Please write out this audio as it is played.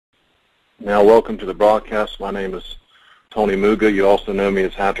Now, welcome to the broadcast. My name is Tony Muga. You also know me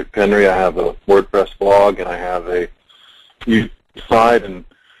as Hatrick Penry. I have a WordPress blog and I have a YouTube site, and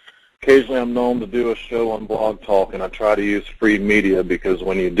occasionally I'm known to do a show on Blog Talk, and I try to use free media because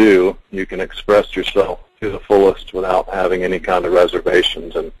when you do, you can express yourself to the fullest without having any kind of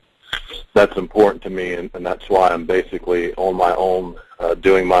reservations, and that's important to me, and that's why I'm basically on my own,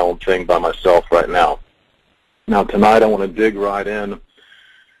 doing my own thing by myself right now. Now, tonight I want to dig right in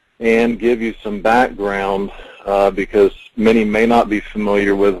and give you some background because many may not be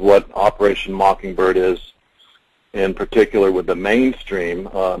familiar with what Operation Mockingbird is, in particular with the mainstream.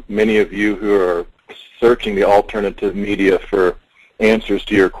 Many of you who are searching the alternative media for answers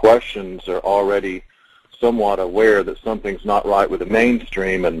to your questions are already somewhat aware that something's not right with the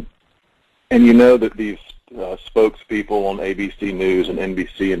mainstream, and you know that these spokespeople on ABC News and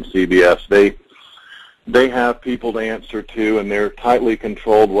NBC and CBS, they have people to answer to, and they're tightly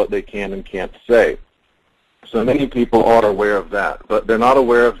controlled what they can and can't say. So many people are aware of that, but they're not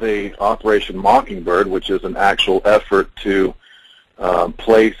aware of the Operation Mockingbird, which is an actual effort to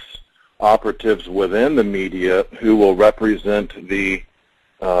place operatives within the media who will represent the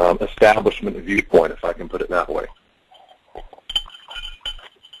establishment viewpoint, if I can put it that way.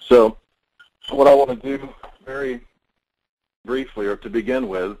 So what I want to do very briefly, or to begin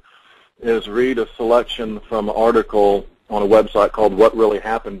with, is read a selection from an article on a website called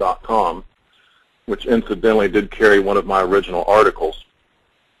whatreallyhappened.com, which incidentally did carry one of my original articles.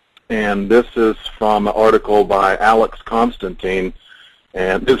 And this is from an article by Alex Constantine,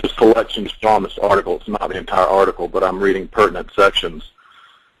 and this is selections from this article. It's not the entire article, but I'm reading pertinent sections.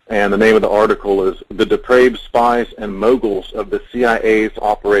 And the name of the article is The Depraved Spies and Moguls of the CIA's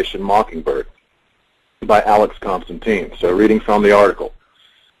Operation Mockingbird by Alex Constantine. So reading from the article.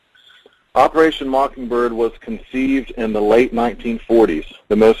 Operation Mockingbird was conceived in the late 1940s,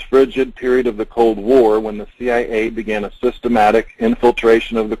 the most frigid period of the Cold War, when the CIA began a systematic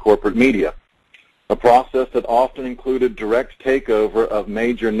infiltration of the corporate media, a process that often included direct takeover of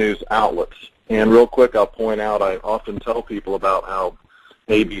major news outlets. And real quick, I'll point out, I often tell people about how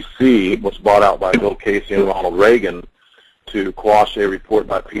ABC was bought out by Bill Casey and Ronald Reagan to quash a report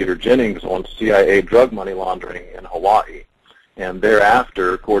by Peter Jennings on CIA drug money laundering in Hawaii. And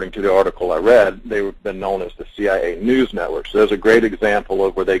thereafter, according to the article I read, they've been known as the CIA News Network. So there's a great example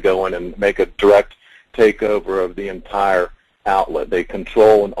of where they go in and make a direct takeover of the entire outlet. They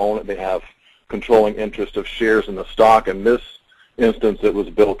control and own it. They have controlling interest of shares in the stock. In this instance, it was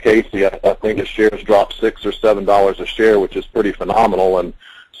Bill Casey. I think his shares dropped $6 or $7 a share, which is pretty phenomenal. And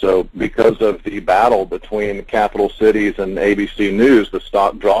so because of the battle between capital cities and ABC News, the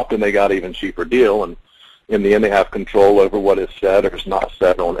stock dropped and they got an even cheaper deal. And in the end, they have control over what is said or is not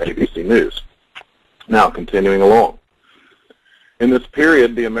said on ABC News. Now, continuing along. In this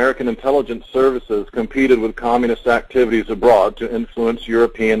period, the American intelligence services competed with communist activities abroad to influence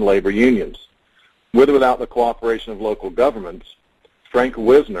European labor unions. With or without the cooperation of local governments, Frank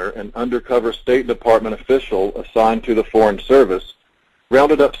Wisner, an undercover State Department official assigned to the Foreign Service,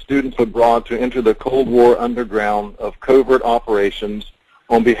 rounded up students abroad to enter the Cold War underground of covert operations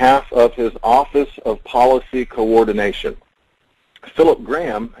on behalf of his Office of Policy Coordination. Philip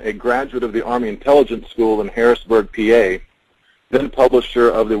Graham, a graduate of the Army Intelligence School in Harrisburg, PA, then publisher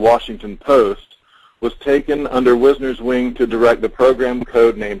of the Washington Post, was taken under Wisner's wing to direct the program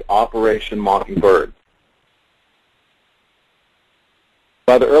code named Operation Mockingbird.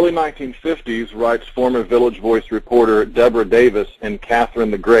 By the early 1950s, writes former Village Voice reporter Deborah Davis in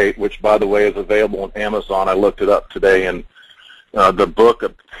Catherine the Great, which, by the way, is available on Amazon. I looked it up today, and the book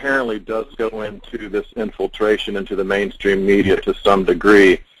apparently does go into this infiltration into the mainstream media to some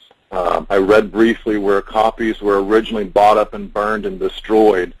degree. I read briefly where copies were originally bought up and burned and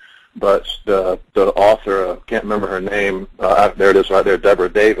destroyed, but the author, I can't remember her name, there it is right there, Deborah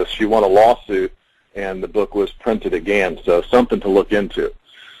Davis, she won a lawsuit and the book was printed again, so something to look into.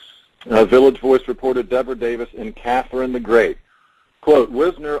 Village Voice reported Deborah Davis in Catherine the Great. Quote,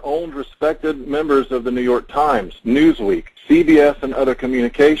 Wisner owned respected members of the New York Times, Newsweek, CBS, and other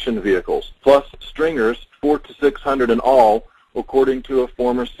communication vehicles, plus stringers, 400 to 600 in all, according to a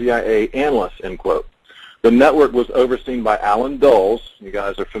former CIA analyst, end quote. The network was overseen by Alan Dulles. You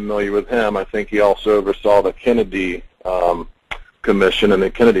guys are familiar with him. I think he also oversaw the Kennedy Commission and the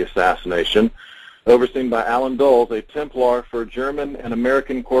Kennedy assassination. Overseen by Alan Dulles, a Templar for German and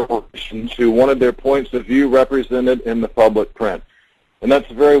American corporations who wanted their points of view represented in the public print. And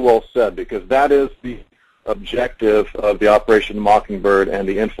that's very well said, because that is the objective of the Operation Mockingbird and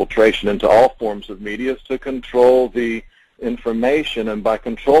the infiltration into all forms of media, is to control the information, and by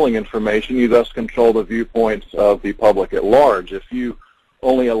controlling information, you thus control the viewpoints of the public at large. If you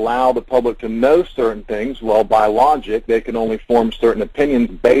only allow the public to know certain things, well, by logic, they can only form certain opinions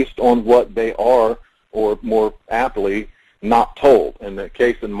based on what they are, or more aptly, not told. In the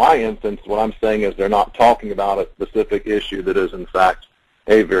case, in my instance, what I'm saying is they're not talking about a specific issue that is, in fact,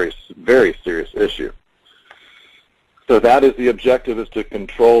 a very, very serious issue. So that is the objective, is to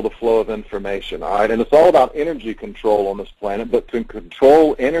control the flow of information, all right? And it's all about energy control on this planet, but to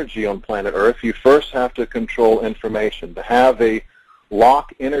control energy on planet Earth, you first have to control information. To have a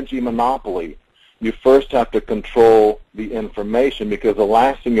lock energy monopoly, you first have to control the information, because the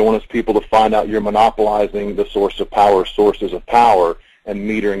last thing you want is people to find out you're monopolizing the source of power, sources of power, and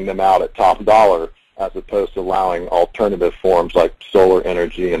metering them out at top dollar, as opposed to allowing alternative forms like solar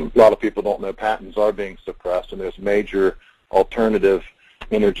energy. And a lot of people don't know patents are being suppressed, and there's major alternative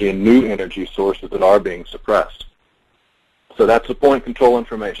energy and new energy sources that are being suppressed. So that's the point, control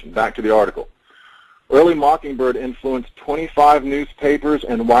information. Back to the article. Early Mockingbird influenced 25 newspapers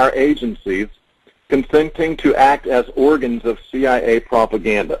and wire agencies, consenting to act as organs of CIA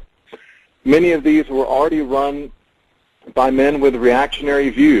propaganda. Many of these were already run by men with reactionary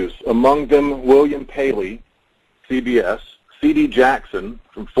views, among them William Paley, CBS, C.D. Jackson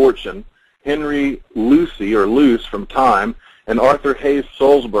from Fortune, Henry Luce from Time, and Arthur Hayes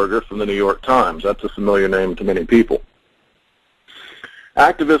Sulzberger from the New York Times. That's a familiar name to many people.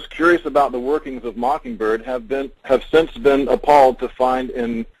 Activists curious about the workings of Mockingbird have since been appalled to find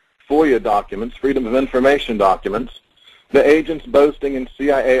in FOIA documents, Freedom of Information documents, the agents boasting in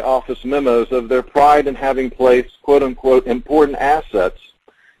CIA office memos of their pride in having placed, quote-unquote, important assets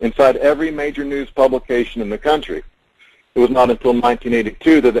inside every major news publication in the country. It was not until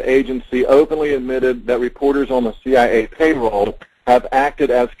 1982 that the agency openly admitted that reporters on the CIA payroll have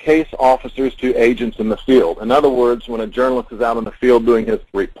acted as case officers to agents in the field. In other words, when a journalist is out in the field doing his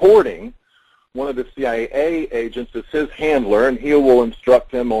reporting, one of the CIA agents is his handler, and he will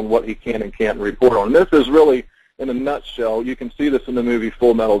instruct him on what he can and can't report on. And this is really, in a nutshell, you can see this in the movie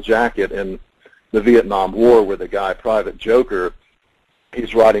Full Metal Jacket in the Vietnam War, where the guy, Private Joker,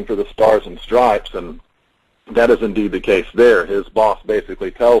 he's writing for the Stars and Stripes, and that is indeed the case there. His boss basically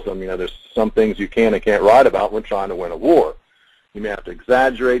tells him, you know, there's some things you can and can't write about. We're trying to win a war. You may have to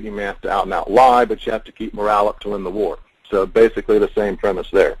exaggerate, you may have to out and out lie, but you have to keep morale up to win the war. So basically the same premise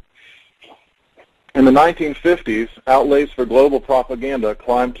there. In the 1950s, outlays for global propaganda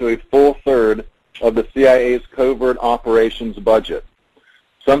climbed to a full third of the CIA's covert operations budget.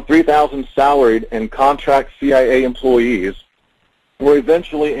 Some 3,000 salaried and contract CIA employees were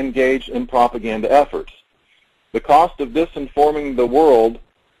eventually engaged in propaganda efforts. The cost of disinforming the world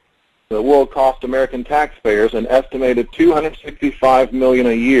cost American taxpayers an estimated $265 million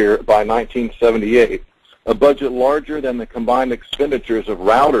a year by 1978, a budget larger than the combined expenditures of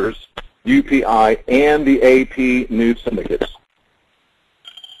Reuters, UPI, and the AP news syndicates.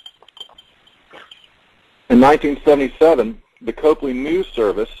 In 1977, the Copley News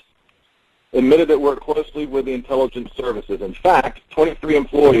Service admitted it worked closely with the intelligence services. In fact, 23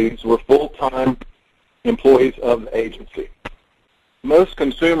 employees were full-time employees of the agency. Most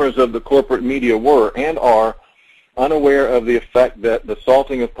consumers of the corporate media were and are unaware of the effect that the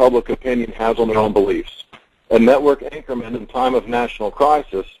salting of public opinion has on their own beliefs. A network anchorman in time of national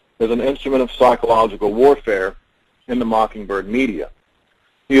crisis is an instrument of psychological warfare in the Mockingbird media.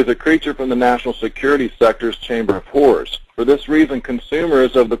 He is a creature from the national security sector's chamber of horrors. For this reason,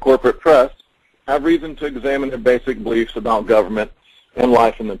 consumers of the corporate press have reason to examine their basic beliefs about government and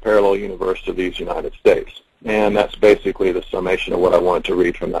life in the parallel universe of these United States. And that's basically the summation of what I wanted to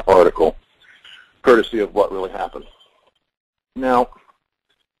read from that article, courtesy of What Really Happened. Now,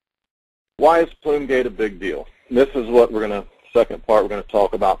 why is Plume Gate a big deal? This is what second part we're going to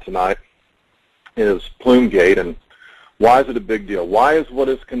talk about tonight, is Plume Gate, and why is it a big deal? Why is what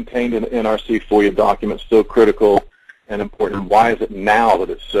is contained in the NRC FOIA documents so critical and important? Why is it now that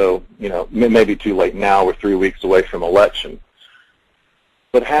it's so, maybe too late now, we're 3 weeks away from election.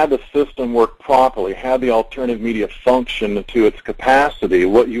 But had the system worked properly, had the alternative media function to its capacity,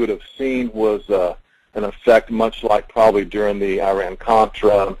 what you would have seen was an effect much like probably during the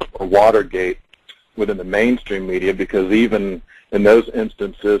Iran-Contra or Watergate within the mainstream media, because even in those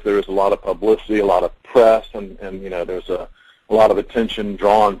instances there was a lot of publicity, a lot of press, and there's a lot of attention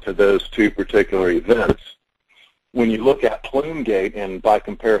drawn to those two particular events. When you look at Plume Gate, and by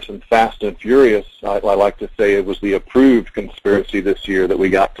comparison Fast and Furious, I like to say it was the approved conspiracy this year that we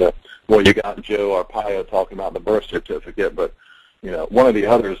got to, well, you got Joe Arpaio talking about the birth certificate, but one of the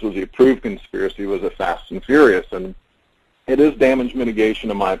others was the approved conspiracy was a Fast and Furious, and it is damage mitigation,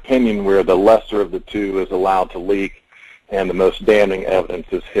 in my opinion, where the lesser of the two is allowed to leak and the most damning evidence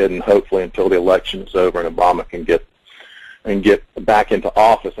is hidden, hopefully until the election is over and Obama can get and get back into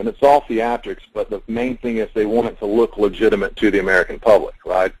office. And it's all theatrics, but the main thing is they want it to look legitimate to the American public,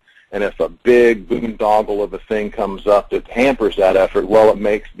 right? And if a big boondoggle of a thing comes up that hampers that effort, well, it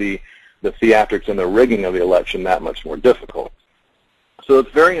makes the theatrics and the rigging of the election that much more difficult. So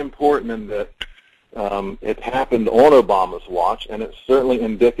it's very important in that it happened on Obama's watch, and it's certainly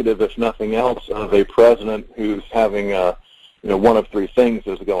indicative, if nothing else, of a president who's having one of three things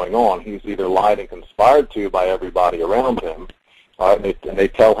is going on. He's either lied and conspired to by everybody around him, and they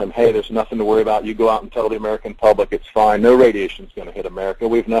tell him, hey, there's nothing to worry about. You go out and tell the American public it's fine. No radiation's going to hit America.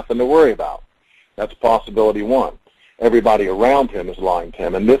 We have nothing to worry about. That's possibility one. Everybody around him is lying to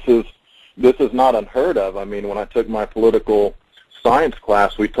him, and this is not unheard of. I mean, when I took my political science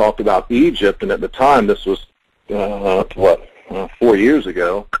class, we talked about Egypt, and at the time, this was 4 years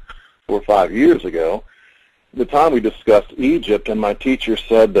ago, 4 or 5 years ago. At the time, we discussed Egypt, and my teacher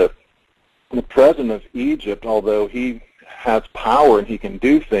said that the president of Egypt, although he has power and he can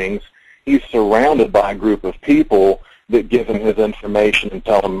do things, he's surrounded by a group of people that give him his information and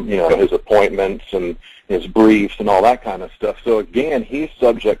tell him, his appointments and his briefs and all that kind of stuff. So again, he's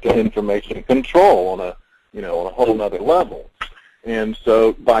subject to information control on a whole other level. And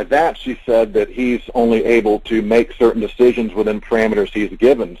so by that, she said that he's only able to make certain decisions within parameters he's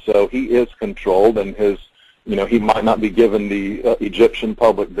given. So he is controlled, and he might not be giving the Egyptian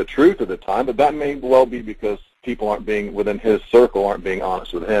public the truth at the time, but that may well be because people within his circle aren't being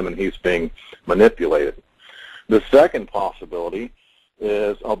honest with him, and he's being manipulated. The second possibility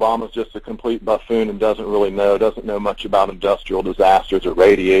is Obama's just a complete buffoon and doesn't know much about industrial disasters or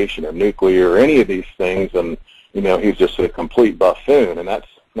radiation or nuclear or any of these things, and he's just a complete buffoon, and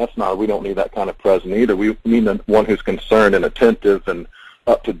that's not. We don't need that kind of president either. We need one who's concerned and attentive and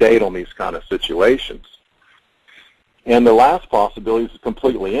up to date on these kind of situations. And the last possibility is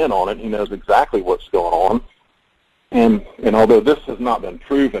completely in on it. He knows exactly what's going on. And although this has not been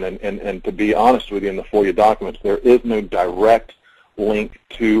proven, and to be honest with you, in the FOIA documents, there is no direct link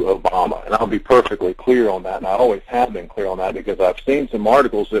to Obama. And I'll be perfectly clear on that, and I always have been clear on that, because I've seen some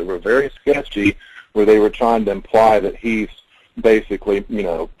articles that were very sketchy where they were trying to imply that he's basically,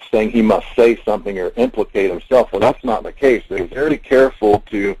 saying he must say something or implicate himself. Well, that's not the case. They're very careful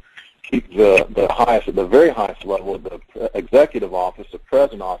to keep the very highest level of the executive office, the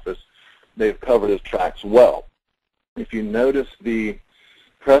president office, they've covered his tracks well. If you notice the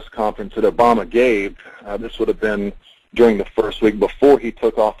press conference that Obama gave, this would have been during the first week before he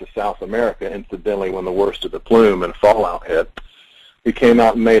took off to South America, incidentally, when the worst of the plume and fallout hit. He came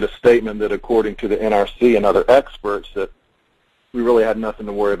out and made a statement that, according to the NRC and other experts, that we really had nothing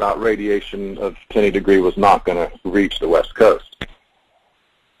to worry about. Radiation of 10 degree was not going to reach the West Coast.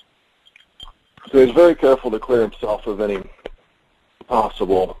 So he's very careful to clear himself of any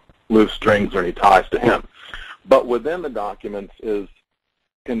possible loose strings or any ties to him. But within the documents is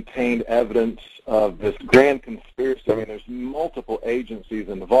contained evidence of this grand conspiracy. I mean, there's multiple agencies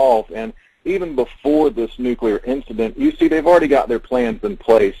involved, and even before this nuclear incident, you see they've already got their plans in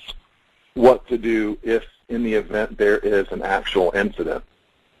place what to do if, in the event there is an actual incident.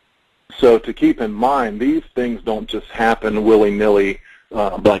 So to keep in mind, these things don't just happen willy-nilly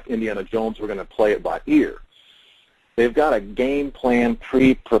like Indiana Jones, we're going to play it by ear. They've got a game plan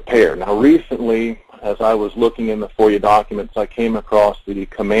pre-prepared. Now recently, as I was looking in the FOIA documents, I came across the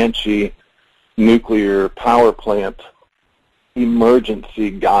Comanche nuclear power plant emergency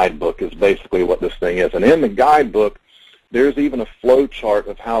guidebook is basically what this thing is. And in the guidebook, there's even a flow chart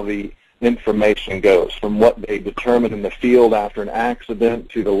of how the information goes, from what they determine in the field after an accident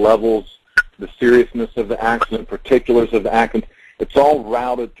to the levels, the seriousness of the accident, particulars of the accident. It's all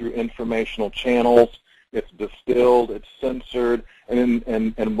routed through informational channels. It's distilled, it's censored,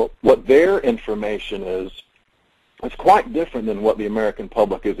 and what their information is, it's quite different than what the American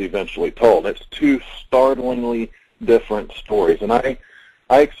public is eventually told. It's two startlingly different stories. And I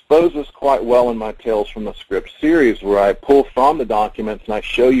expose this quite well in my Tales from the Script series, where I pull from the documents and I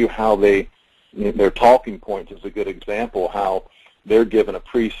show you how their talking points is a good example, how they're given a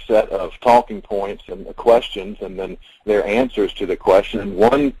preset of talking points and the questions, and then their answers to the question.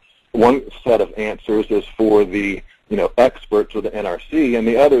 And one set of answers is for the experts or the NRC, and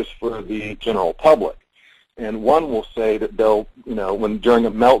the others for the general public. And one will say that they'll, during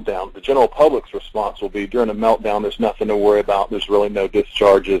a meltdown, the general public's response will be, during a meltdown, there's nothing to worry about, there's really no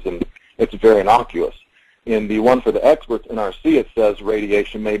discharges, and it's very innocuous. In the one for the experts, NRC, it says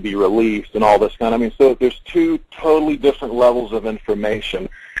radiation may be released and all this kind of, so there's two totally different levels of information.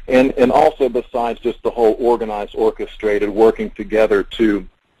 And also, besides just the whole organized, orchestrated, working together to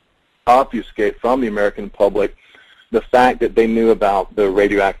obfuscate from the American public the fact that they knew about the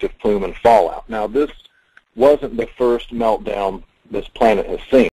radioactive plume and fallout. Now, this wasn't the first meltdown this planet has seen.